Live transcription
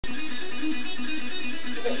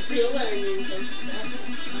don't feel that I mean thank you that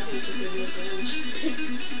much. That is a good advantage.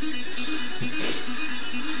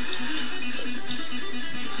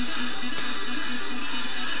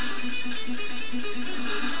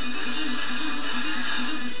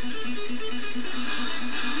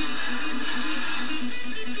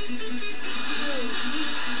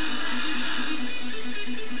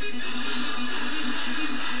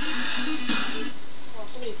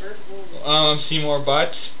 I'm Seymore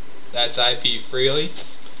Butts. That's IP Freely.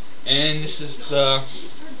 And this is the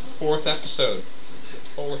fourth episode.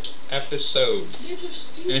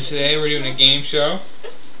 And today we're doing a game show.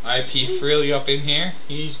 IP Freely up in here.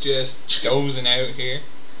 He's just dozing out here.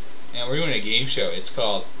 And we're doing a game show. It's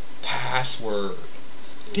called Password.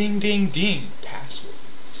 Ding, ding, ding. Password.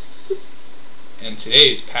 And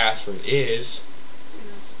today's password is...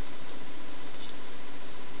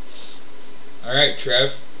 Alright,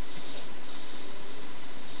 Trev.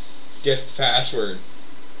 Guess the password.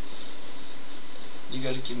 You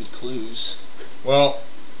gotta give me clues. Well,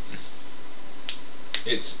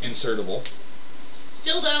 it's insertable.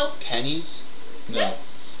 Dildo. Pennies? No.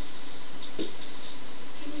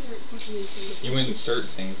 You insert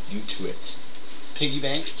things into it. Piggy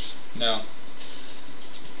bank? No.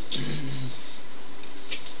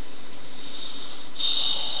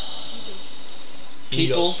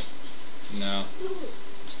 People? No.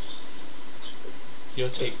 You'll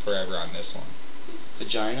take forever on this one.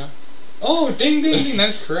 Vagina? Oh, ding, ding, ding.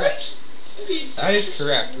 That's correct. That is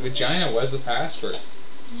correct. Vagina was the password.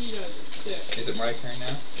 You guys are sick. Is it my turn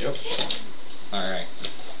now? Yep. Alright.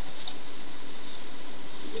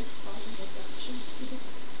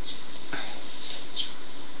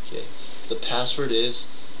 Okay. The password is...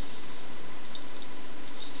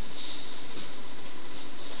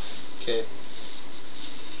 Okay.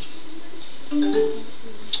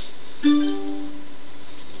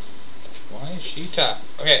 Why is she top?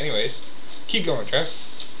 Okay, anyways. Keep going, Trev.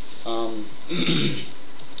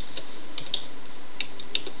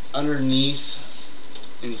 Underneath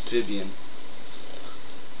amphibian.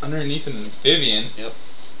 Underneath an amphibian? Yep.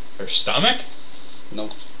 Her stomach?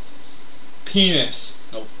 Nope. Penis?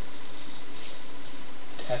 Nope.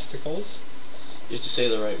 Testicles? You have to say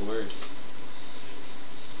the right word.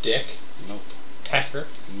 Dick? Nope. Pecker?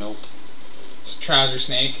 Nope. Trouser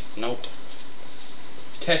snake? Nope.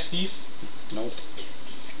 Testes? Nope.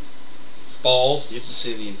 Balls? You have to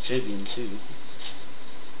say the amphibian too.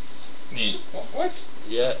 What?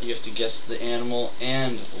 Yeah, you have to guess the animal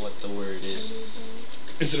and what the word is.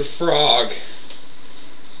 Is it a frog?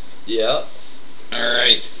 Yeah.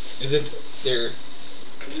 Alright. Is it their...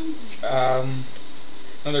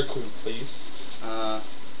 Another clue, please.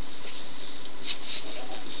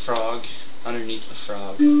 Frog. Underneath the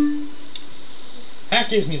frog. That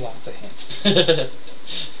gives me lots of hints.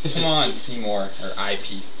 Come on, Seymore, or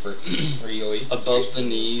IP for really. Above the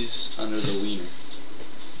knees, under the wiener.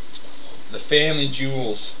 The family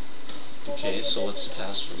jewels. Okay, so what's the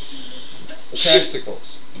password?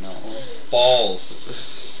 Testicles. No. Balls.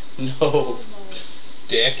 No.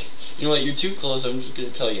 Dick. You know what, you're too close, I'm just gonna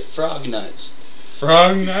tell you. Frog nuts.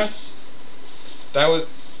 Frog nuts? That was...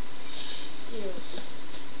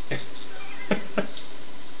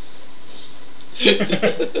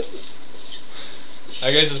 I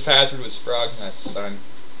guess his password was frog nuts, son.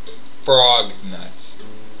 Frog nuts.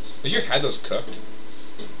 Have you ever had those cooked?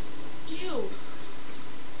 Ew.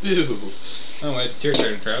 Ew. Oh, it's your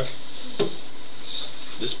turn, Trev.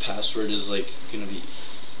 This password is like gonna be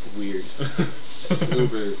weird.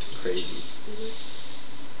 Uber crazy.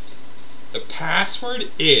 The password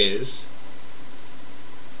is...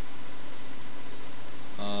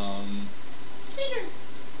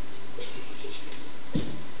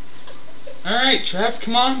 Alright, Trev,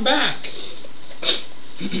 come on back.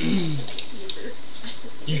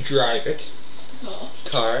 You drive it.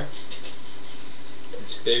 Car.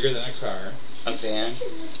 It's bigger than a car. A van.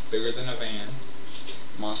 Bigger than a van.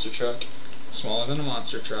 Monster truck. Smaller than a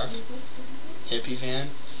monster truck. Hippie van.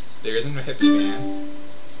 Bigger than a hippie van.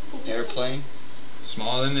 Airplane.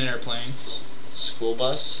 Smaller than an airplane. School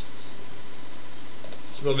bus.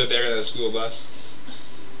 A little bit bigger than a school bus.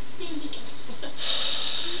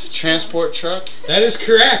 Transport truck. That is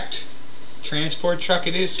correct. Transport truck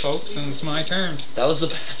it is, folks, and it's my turn. That was the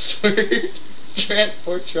password.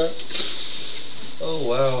 Transport truck. Oh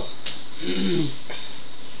wow.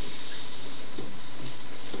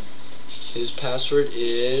 His password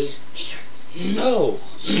is... No!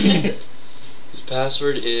 His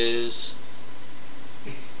password is...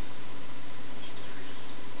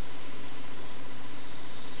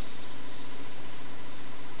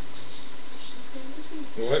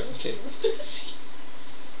 What? Okay.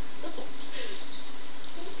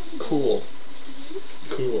 cool.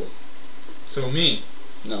 Cool. So me.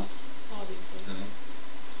 No. Obviously.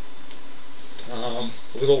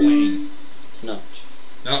 Little Wayne. No.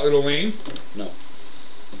 Not Little Wayne? No.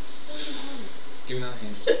 Give me another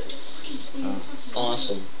hand.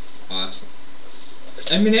 Awesome. Awesome.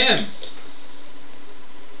 Eminem.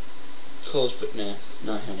 Close, but nah.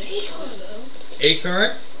 Not him.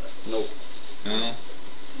 Akon? Nope. No.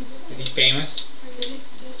 Is he famous?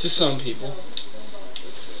 To some people.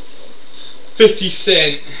 50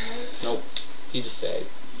 Cent. Nope. He's a fag.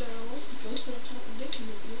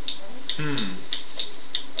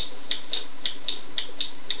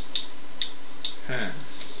 Huh.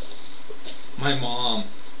 My mom.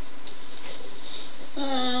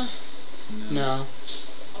 No.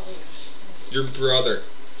 Your brother.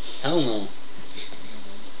 Hell no.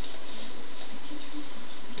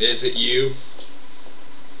 Is it you?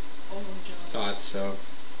 Thought so.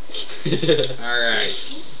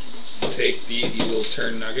 Alright. I'll take the easy little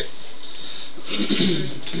turn nugget.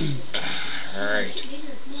 Alright.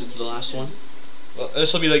 Is it the last one? Well,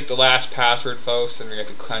 this will be like the last password, folks, and we're going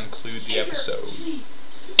to conclude the episode.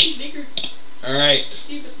 Alright.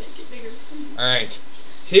 Alright.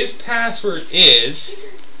 His password is...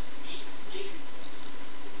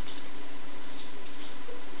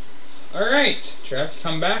 Alright. Trev,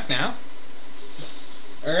 come back now.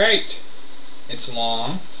 Alright. It's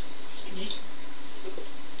long.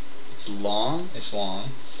 It's long. It's long.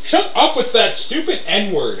 Shut up with that stupid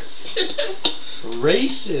N-word.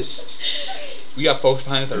 Racist. We got folks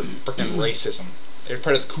behind us that are freaking racism. They're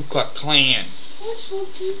part of the Ku Klux Klan.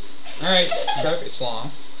 Alright, Trev, it's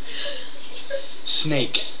long.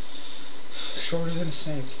 Snake. Shorter than a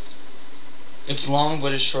snake. It's long,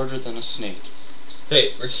 but it's shorter than a snake.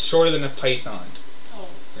 Hey, it's shorter than a python. Oh.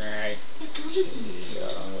 Alright.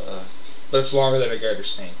 But it's longer than a garter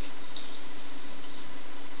snake.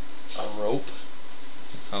 A rope.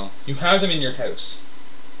 Oh. You have them in your house.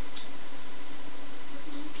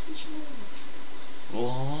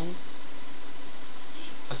 Long.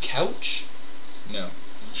 A couch. No.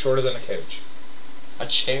 Shorter than a couch. A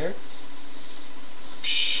chair.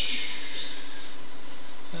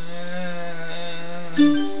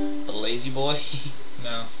 A lazy boy.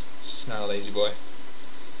 No. It's not a lazy boy.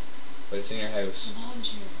 But it's in your house. Lawn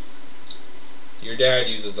chair. Your dad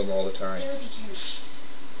uses them all the time. Therapy couch.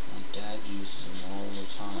 My dad uses them all the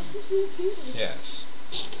time. Yes.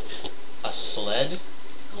 A sled.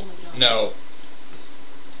 Oh my god. No.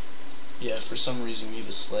 Yeah, for some reason we have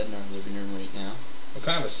a sled in our living room right now. What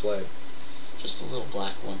kind of a sled? Just a little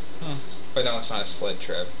black one. But no, it's not a sled,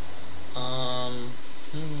 Trev.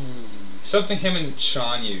 Something him and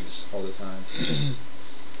Sean use all the time.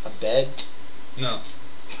 A bed. No.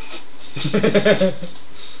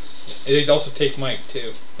 They'd also take Mike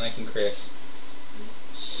too. Mike and Chris.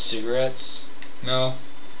 Cigarettes. No.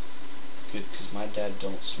 Good, because my dad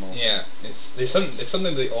don't smoke. Yeah, it's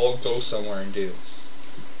something they all go somewhere and do.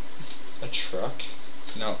 A truck.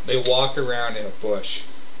 No, they walk around in a bush,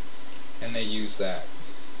 and they use that.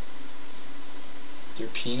 Their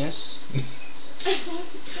penis.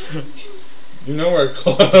 You know we're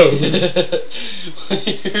close.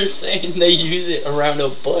 You're saying they use it around a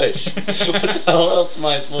bush. What the hell else am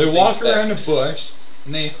I supposed to They walk expect? around a bush,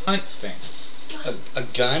 and they hunt things. A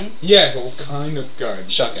gun? Yeah, what kind of gun?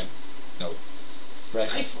 Shotgun. No.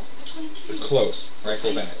 Rifle. Rifle. A 22. Close.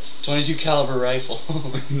 Rifle's in it. 22 caliber rifle.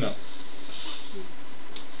 No.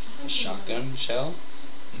 A shotgun shell.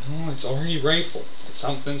 No, it's already rifle. It's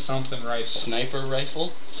something rifle. Sniper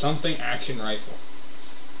rifle. Something action rifle.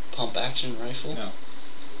 Pump action rifle. No.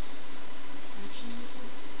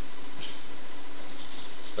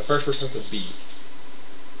 The first word starts with B.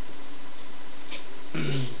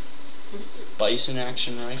 Bison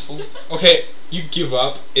action rifle. Okay, you give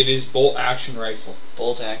up. It is bolt action rifle.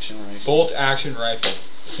 Bolt action rifle. Bolt action rifle.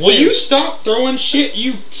 Will you stop throwing shit,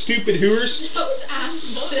 you stupid hooters? That was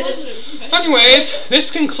accident. Anyways,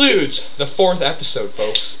 this concludes the 4th episode,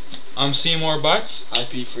 folks. I'm Seymore Butts,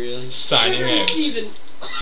 IP Freely. signing out. Steven.